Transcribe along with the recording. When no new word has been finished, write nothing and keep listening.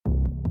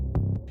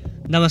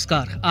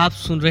नमस्कार, आप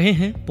सुन रहे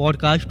हैं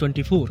पॉडकास्ट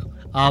 24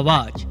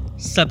 आवाज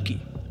सबकी।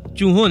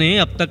 चूहों ने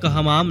अब तक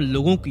हम आम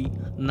लोगों की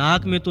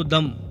नाक में तो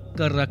दम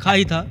कर रखा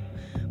ही था,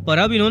 पर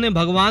अब इन्होंने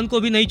भगवान को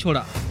भी नहीं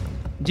छोड़ा।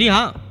 जी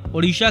हाँ,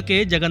 ओडिशा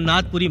के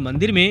जगन्नाथपुरी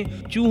मंदिर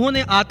में चूहों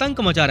ने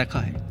आतंक मचा रखा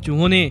है।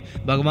 चूहों ने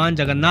भगवान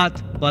जगन्नाथ,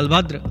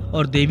 बलभद्र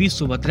और देवी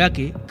सुभद्रा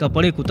के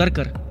कपड़े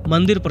कुतरकर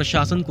मंदिर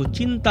प्रशासन को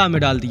चिंता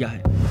में डाल दिया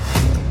है।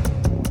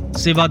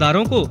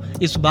 सेवादारों को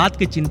इस बात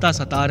की चिंता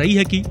सता रही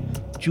है कि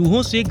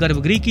चूहों से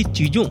गर्भगृह की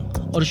चीजों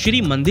और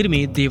श्री मंदिर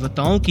में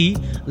देवताओं की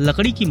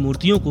लकड़ी की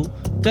मूर्तियों को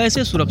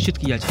कैसे सुरक्षित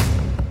किया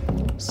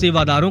जाए।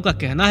 सेवादारों का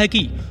कहना है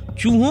कि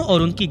चूहों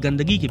और उनकी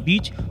गंदगी के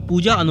बीच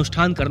पूजा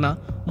अनुष्ठान करना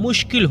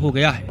मुश्किल हो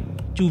गया है।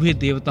 चूहे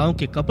देवताओं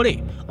के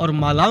कपड़े और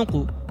मालाओं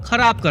को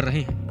खराब कर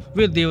रहे हैं।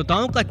 वे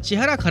देवताओं का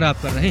चेहरा खराब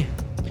कर रहे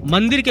हैं।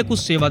 मंदिर के कुछ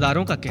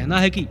सेवादारों का कहना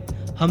है कि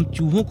हम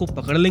चूहों को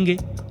पकड़ लेंगे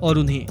और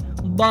उन्हें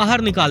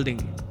बाहर निकाल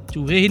देंगे।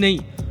 चूहे ही नहीं,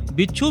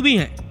 बिच्छू भी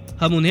हैं।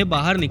 हम उन्हें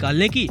बाहर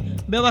निकालने की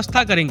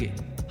व्यवस्था करेंगे।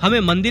 हमें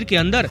मंदिर के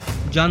अंदर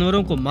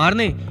जानवरों को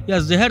मारने या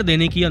जहर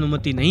देने की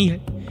अनुमति नहीं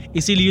है।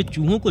 इसीलिए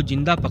चूहों को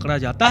जिंदा पकड़ा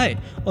जाता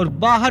है और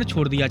बाहर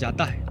छोड़ दिया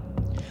जाता है।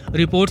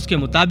 रिपोर्ट्स के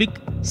मुताबिक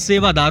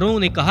सेवादारों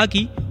ने कहा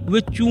कि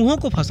वे चूहों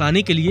को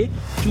फंसाने के लिए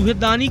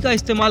चूहेदानी का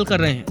इस्तेमाल कर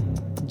रहे हैं।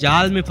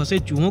 जाल में फंसे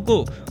चूहों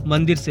को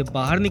मंदिर से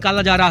बाहर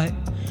निकाला जा रहा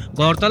है।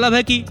 गौरतलब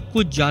है कि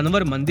कुछ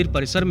जानवर मंदिर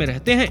परिसर में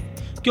रहते हैं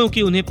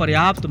क्योंकि उन्हें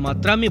पर्याप्त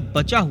मात्रा में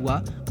बचा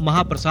हुआ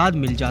महाप्रसाद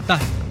मिल जाता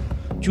है।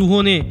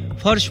 चूहों ने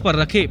फर्श पर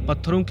रखे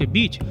पत्थरों के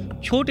बीच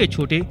छोटे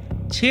छोटे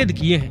छेद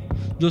किए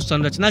हैं जो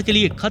संरचना के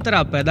लिए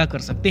खतरा पैदा कर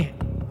सकते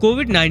हैं।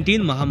 कोविड-19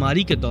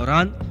 महामारी के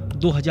दौरान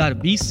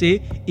 2020 से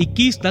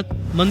 21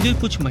 तक मंदिर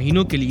कुछ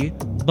महीनों के लिए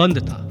बंद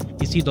था।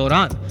 इसी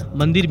दौरान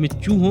मंदिर में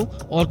चूहों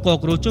और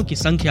कॉकरोचों की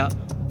संख्या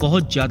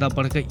बहुत ज्यादा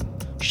बढ़ गई।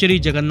 श्री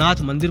जगन्नाथ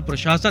मंदिर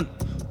प्रशासन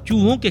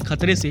चूहों के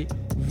खतरे से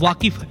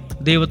वाकिफ है।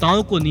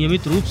 देवताओं को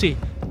नियमित रूप से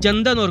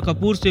चंदन और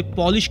कपूर से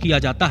पॉलिश किया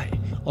जाता है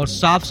और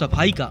साफ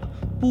सफाई का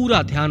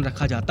पूरा ध्यान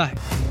रखा जाता है।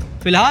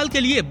 फिलहाल के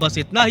लिए बस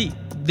इतना ही।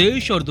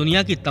 देश और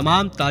दुनिया की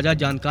तमाम ताजा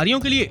जानकारियों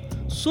के लिए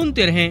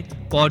सुनते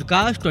रहें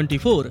पॉडकास्ट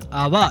 24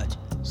 आवाज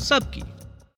सबकी।